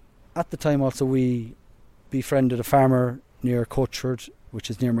 At the time also we befriended a farmer near Coachford, which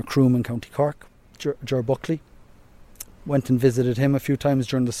is near Macroom in County Cork, Ger Buckley. Went and visited him a few times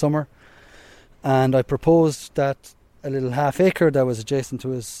during the summer, and I proposed that a little half acre that was adjacent to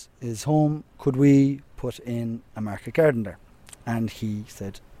his home, could we put in a market garden there? And he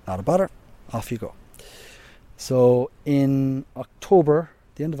said, not a bother, off you go. So in October,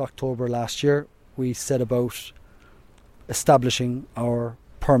 the end of October last year, we set about establishing our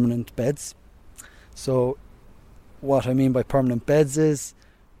permanent beds. So what I mean by permanent beds is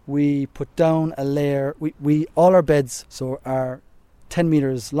we put down a layer, all our beds are 10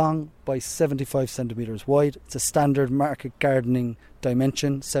 metres long by 75 centimetres wide. It's a standard market gardening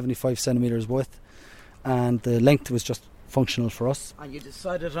dimension, 75 centimetres width, and the length was just functional for us. And you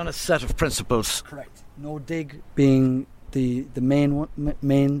decided on a set of principles. Correct. No dig being the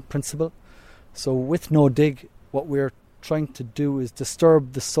main principle. So with no dig, what we're trying to do is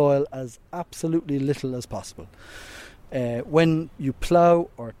disturb the soil as absolutely little as possible. When you plough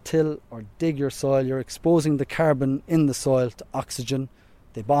or till or dig your soil, you're exposing the carbon in the soil to oxygen.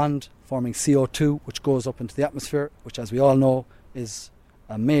 They bond, forming CO2, which goes up into the atmosphere, which, as we all know, is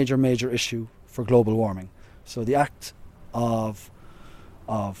a major, major issue for global warming. So the act of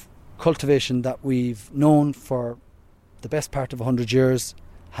cultivation that we've known for the best part of 100 years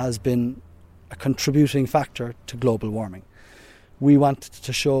has been a contributing factor to global warming. We wanted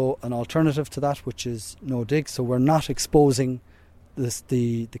to show an alternative to that, which is no dig. So we're not exposing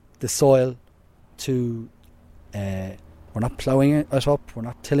the soil to, we're not ploughing it up, we're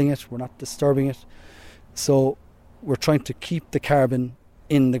not tilling it, we're not disturbing it. So we're trying to keep the carbon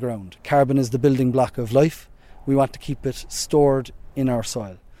in the ground. Carbon is the building block of life. We want to keep it stored in our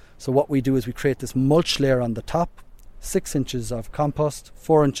soil. So what we do is we create this mulch layer on the top, 6 inches of compost,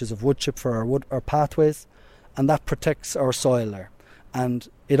 4 inches of wood chip for our pathways, and that protects our soil there. And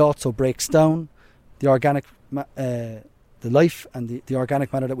it also breaks down the organic, the life and the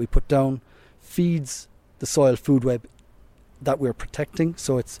organic matter that we put down feeds the soil food web that we're protecting.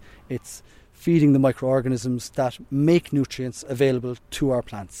 So it's feeding the microorganisms that make nutrients available to our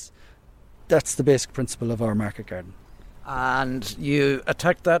plants. That's the basic principle of our market garden. And you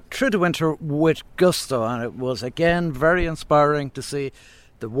attacked that through the winter with gusto, and it was again very inspiring to see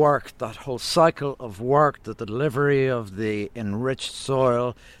the work, that whole cycle of work, the delivery of the enriched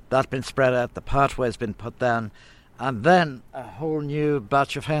soil, that been spread out, the pathway's been put down, and then a whole new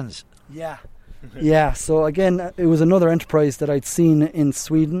batch of hens. Yeah. Yeah, so again, it was another enterprise that I'd seen in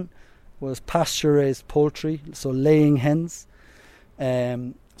Sweden, was pasture-raised poultry, so laying hens.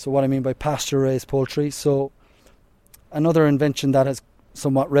 So what I mean by pasture-raised poultry, so another invention that has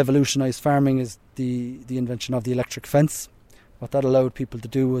somewhat revolutionised farming is the invention of the electric fence. What that allowed people to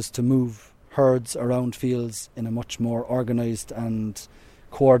do was to move herds around fields in a much more organised and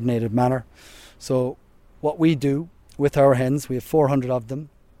coordinated manner. So what we do with our hens, we have 400 of them.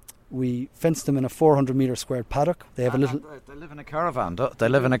 We fence them in a 400 metre squared paddock. They have a little. They live in a caravan. They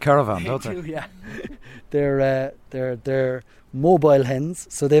live in a caravan, don't they? Yeah. They're mobile hens.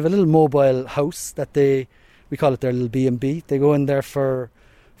 So they have a little mobile house that we call it their little B&B. They go in there for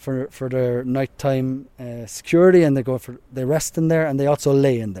their nighttime security, and they rest in there, and they also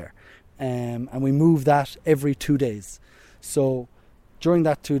lay in there. And we move that every 2 days. So during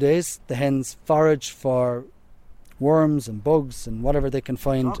that 2 days, the hens forage for worms and bugs and whatever they can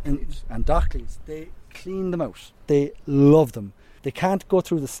find, and dock leaves. They clean them out. They love them. They can't go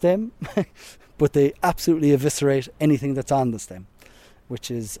through the stem, but they absolutely eviscerate anything that's on the stem,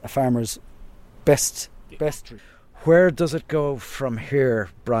 which is a farmer's best. Where does it go from here,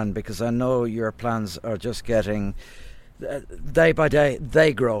 Brian? Because I know your plans are just getting, day by day,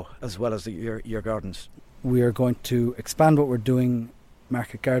 they grow as well as your gardens. We are going to expand what we're doing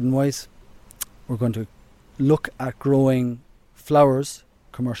market garden wise. We're going to look at growing flowers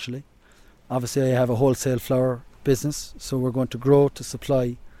commercially. Obviously I have a wholesale flower business, so we're going to grow to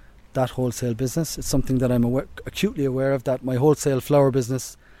supply that wholesale business. It's something that I'm acutely aware of, that my wholesale flower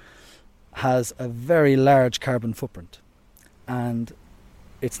business has a very large carbon footprint, and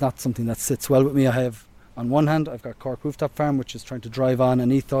it's not something that sits well with me. I have, on one hand, I've got Cork Rooftop Farm, which is trying to drive on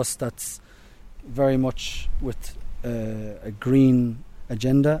an ethos that's very much with a green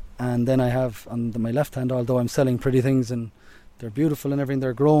agenda, and then I have on my left hand, although I'm selling pretty things and they're beautiful and everything,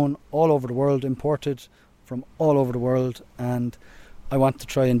 they're grown all over the world, imported from all over the world, and I want to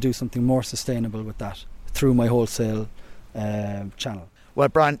try and do something more sustainable with that through my wholesale channel. Well,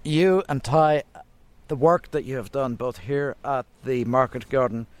 Brian, you and Ty, the work that you have done both here at the market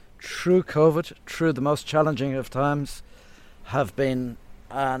garden through COVID, through the most challenging of times, have been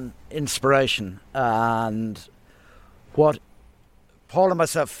an inspiration. And what Paul and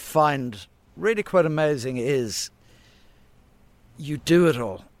myself find really quite amazing is you do it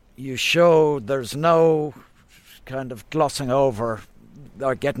all. You show there's no kind of glossing over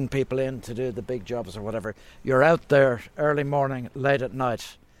or getting people in to do the big jobs or whatever. You're out there early morning, late at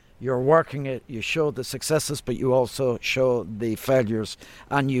night. You're working it. You show the successes, but you also show the failures,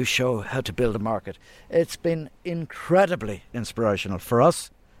 and you show how to build a market. It's been incredibly inspirational for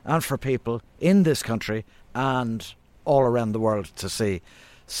us and for people in this country and all around the world to see.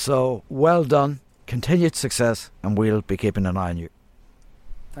 So well done, continued success, and we'll be keeping an eye on you.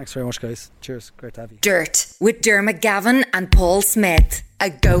 Thanks very much, guys. Cheers. Great to have you. Dirt with Dermot Gavin and Paul Smith, a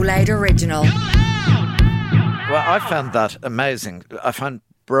Go Loud original. Well, I found that amazing. I found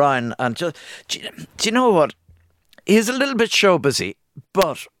Brian, and do you know what? He's a little bit show busy,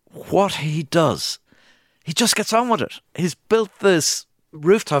 but what he does, he just gets on with it. He's built this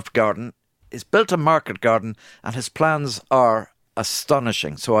rooftop garden, he's built a market garden, and his plans are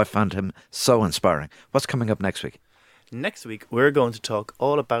astonishing. So I found him so inspiring. What's coming up next week? Next week, we're going to talk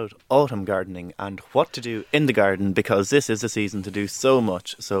all about autumn gardening and what to do in the garden, because this is the season to do so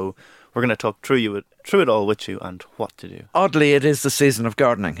much. So we're going to talk through it all with you and what to do. Oddly, it is the season of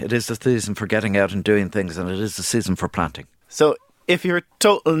gardening. It is the season for getting out and doing things, and it is the season for planting. So if you're a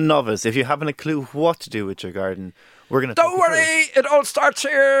total novice, if you haven't a clue what to do with your garden, we're going to Don't worry, it all starts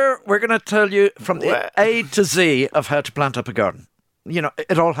here. We're going to tell you from the A to Z of how to plant up a garden. You know,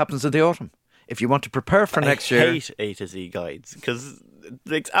 it all happens in the autumn. If you want to prepare for next year... I hate A to Z guides because it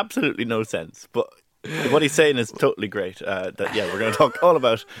makes absolutely no sense. But what he's saying is totally great. We're going to talk all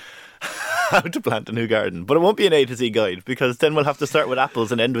about how to plant a new garden. But it won't be an A to Z guide, because then we'll have to start with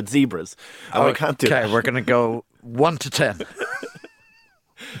apples and end with zebras. And we can't do that. Okay, we're going to go 1 to 10.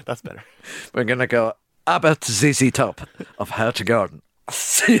 That's better. We're going to go ABBA to ZZ Top of how to garden.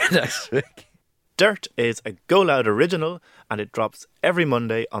 See you next week. Dirt is a Go Loud original, and it drops every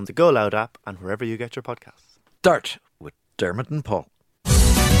Monday on the Go Loud app and wherever you get your podcasts. Dirt with Dermot and Paul.